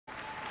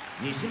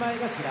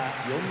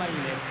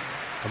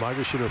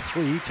Tamawashita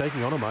 3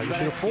 taking on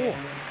Tamawashita 4.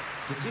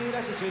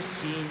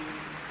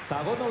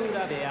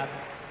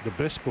 The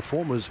best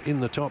performers in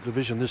the top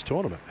division this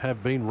tournament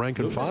have been rank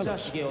and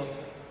filers.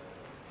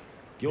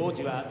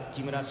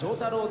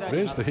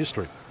 There's the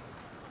history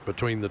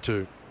between the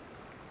two.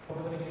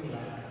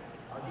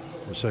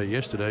 So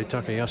yesterday,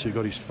 Takayasu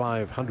got his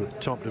 500th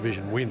top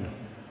division win.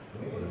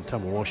 And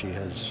Tamawashi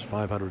has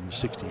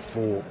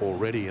 564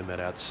 already in that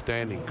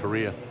outstanding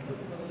career.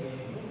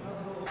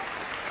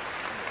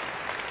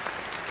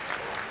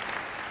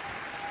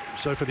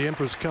 So for the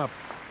Emperor's Cup,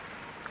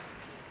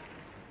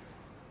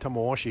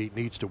 Tamawashi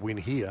needs to win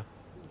here.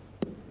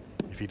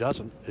 If he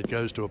doesn't, it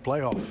goes to a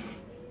playoff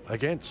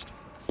against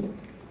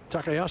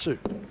Takayasu.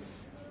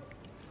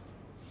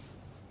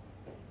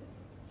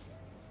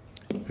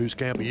 Whose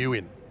camp are you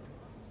in?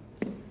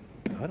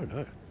 I don't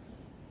know.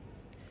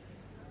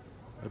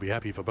 I'd be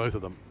happy for both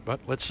of them, but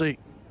let's see.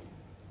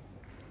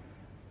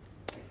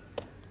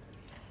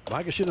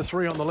 Maegashita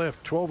 3 on the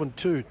left,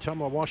 12-2.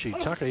 Tamawashi,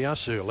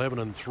 Takayasu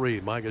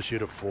 11-3.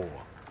 Maegashita 4.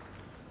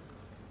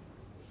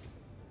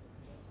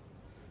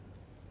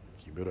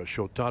 Kimura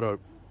Shotaro,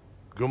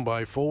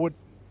 Gumbai forward.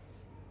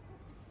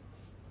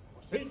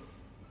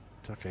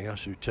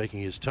 Takayasu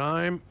taking his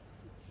time.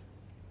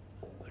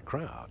 The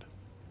crowd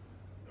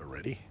are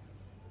ready.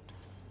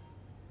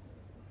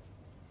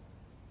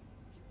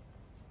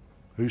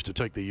 Who's to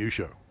take the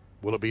Yusho?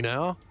 Will it be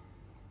now?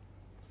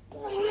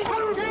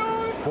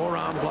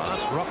 Forearm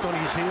blast, rocked on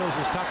his heels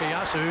is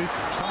Takayasu.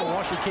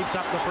 Tamawashi keeps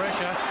up the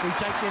pressure. He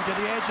takes him to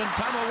the edge and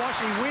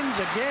Tamawashi wins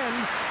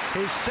again.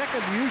 His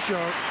second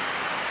Yusho,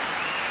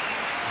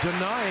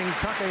 denying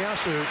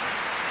Takayasu,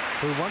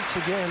 who once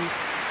again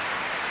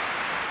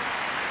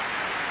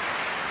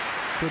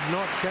could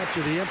not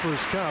capture the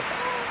Emperor's Cup.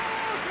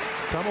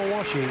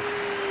 Tamawashi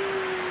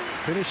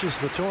finishes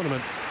the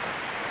tournament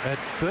at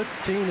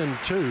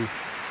 13-2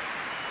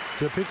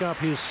 to pick up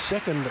his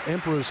second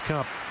Emperor's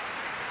Cup.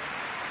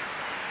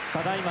 He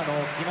won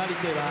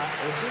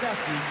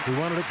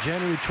it at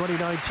January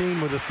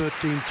 2019 with a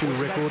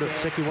 13-2 record at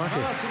Sekiwake.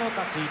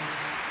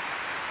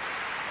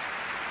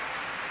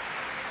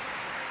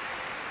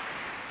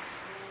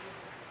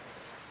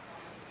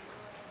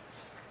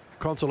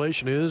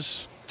 Consolation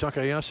is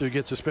Takayasu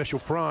gets a special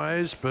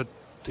prize, but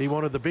he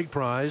wanted the big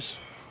prize.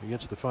 He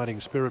gets the Fighting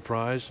Spirit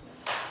prize.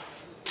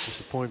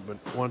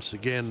 Disappointment once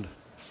again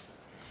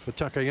for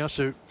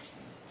Takayasu.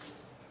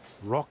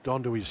 Rocked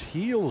onto his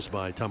heels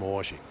by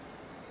Tamawashi.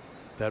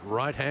 That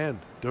right hand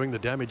doing the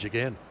damage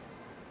again.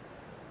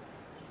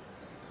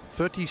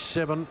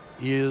 37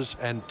 years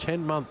and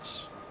 10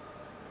 months.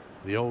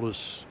 The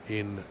oldest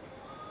in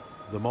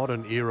the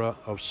modern era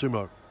of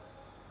sumo.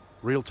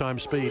 Real-time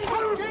speed.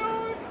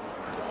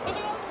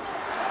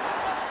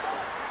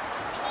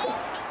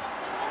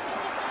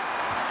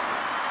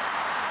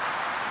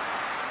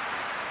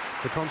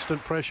 The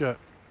constant pressure.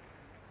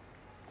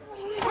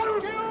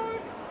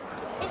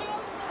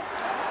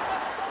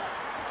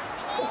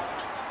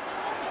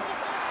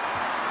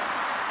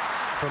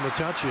 From the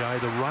tachiai,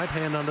 the right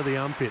hand under the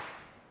armpit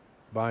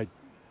by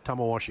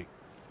Tamawashi.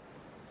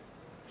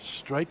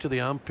 Straight to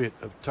the armpit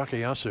of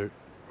Takayasu,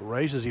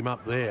 raises him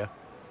up there.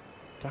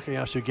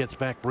 Takayasu gets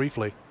back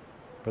briefly,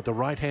 but the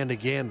right hand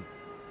again,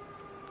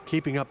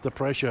 keeping up the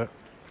pressure.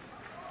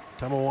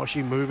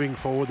 Tamawashi moving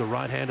forward, the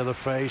right hand to the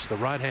face, the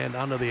right hand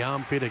under the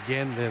armpit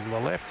again, then the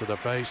left to the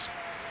face.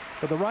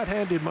 But the right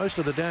hand did most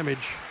of the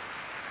damage.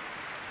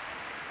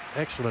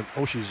 Excellent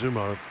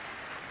Oshizumo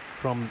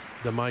from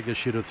the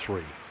Maegashita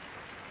 3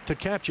 to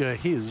capture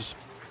his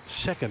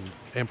second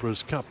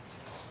Emperor's Cup.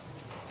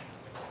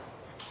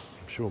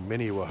 I'm sure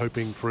many were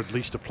hoping for at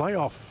least a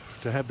playoff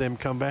to have them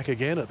come back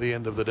again at the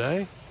end of the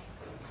day,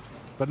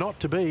 but not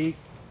to be.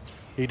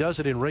 He does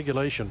it in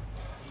regulation.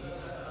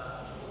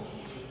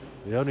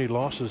 The only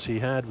losses he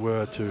had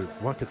were to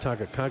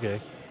Wakataga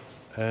Kage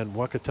and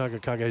Wakataga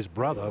Kage's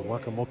brother,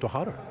 Wakamoto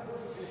Haru.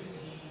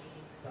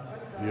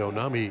 The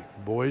Onami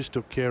boys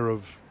took care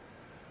of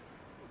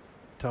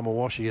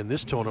Tamawashi in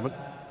this tournament.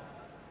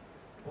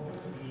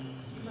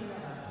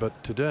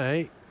 But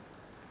today,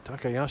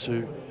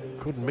 Takayasu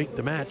couldn't meet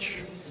the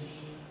match.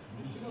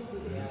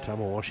 And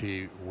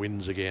Tamawashi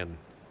wins again.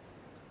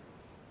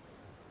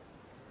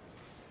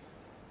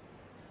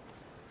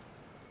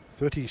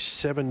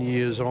 37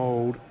 years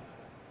old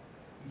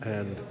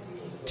and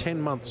 10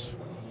 months.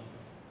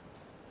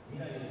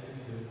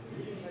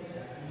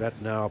 That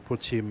now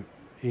puts him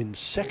in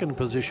second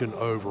position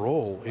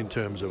overall in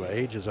terms of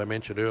age. As I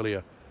mentioned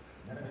earlier,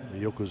 the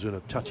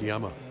Yokozuna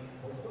Tachiyama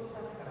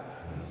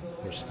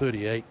was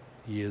 38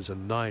 years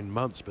and 9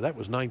 months, but that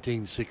was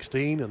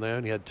 1916 and they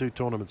only had 2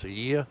 tournaments a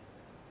year.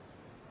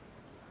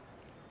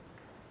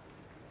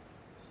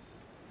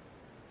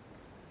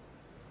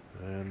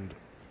 And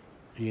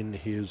in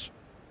his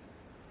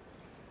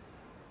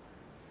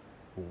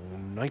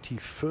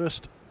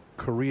 91st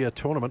career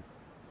tournament,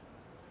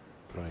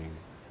 playing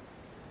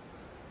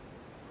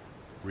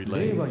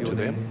relay to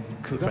them,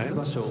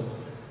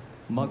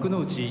 幕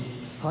内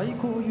最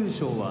高優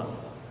勝は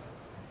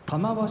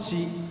玉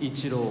鷲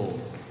一郎、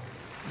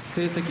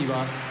成績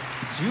は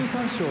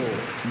13勝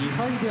2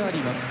敗であり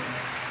ます。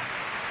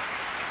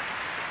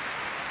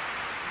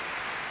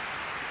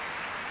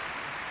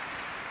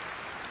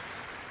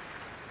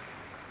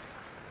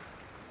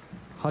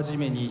はじ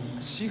めに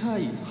賜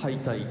杯敗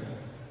退。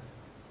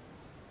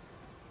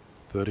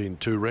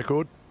13-2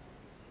 record.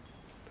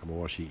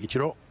 Tamawashi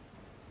Ichiro.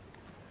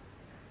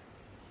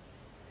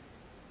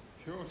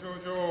 表彰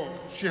状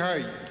賜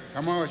杯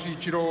玉鷲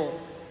一郎、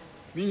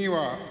右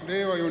は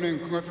令和4年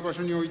9月場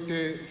所におい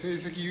て成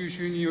績優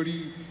秀によ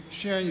り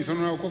賜杯にそ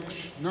の名を刻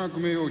し長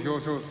く名誉を表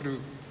彰する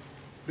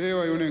令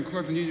和4年9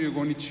月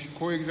25日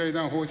公益財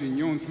団法人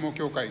日本相撲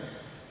協会。 The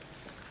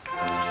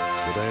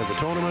day of the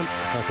tournament,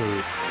 Taku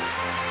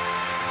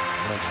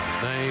writes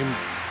his name,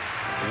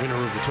 the winner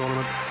of the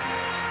tournament,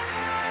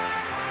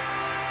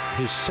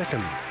 his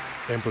second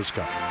Emperor's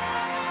Cup.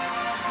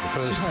 The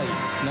first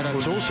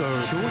was also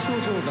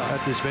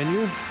at this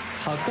venue.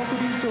 八角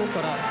輪賞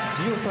から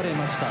授与され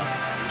ました。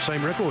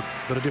 Same record,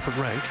 but a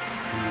different rank.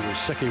 He was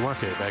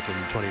Sekiwake back in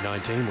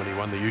 2019 when he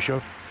won the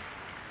Yusho.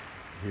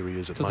 Here he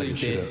is at 続い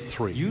て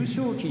 3. 優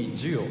勝旗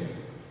授与。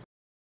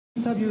イ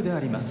ンタビューであ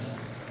ります。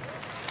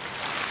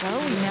 So we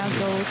now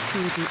go to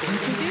the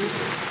interview.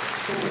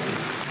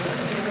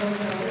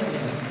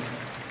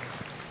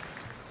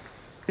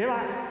 で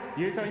は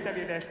優勝インタ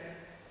ビューで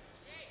す。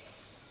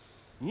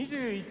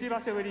21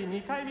場所ぶり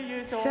2回目優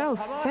勝。 So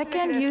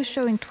second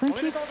Yusho in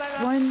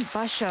 21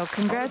 basho.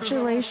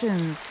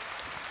 Congratulations.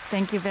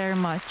 Thank you very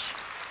much.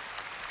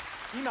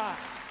 今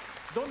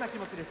どんな気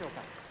持ちでしょう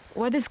か。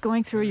 What is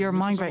going through your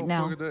mind right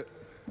now?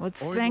 Well,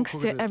 it's thanks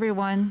to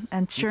everyone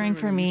and cheering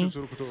for me.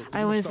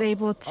 I was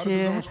able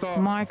to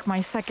mark my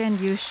second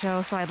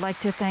Yusho, so I'd like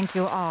to thank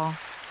you all.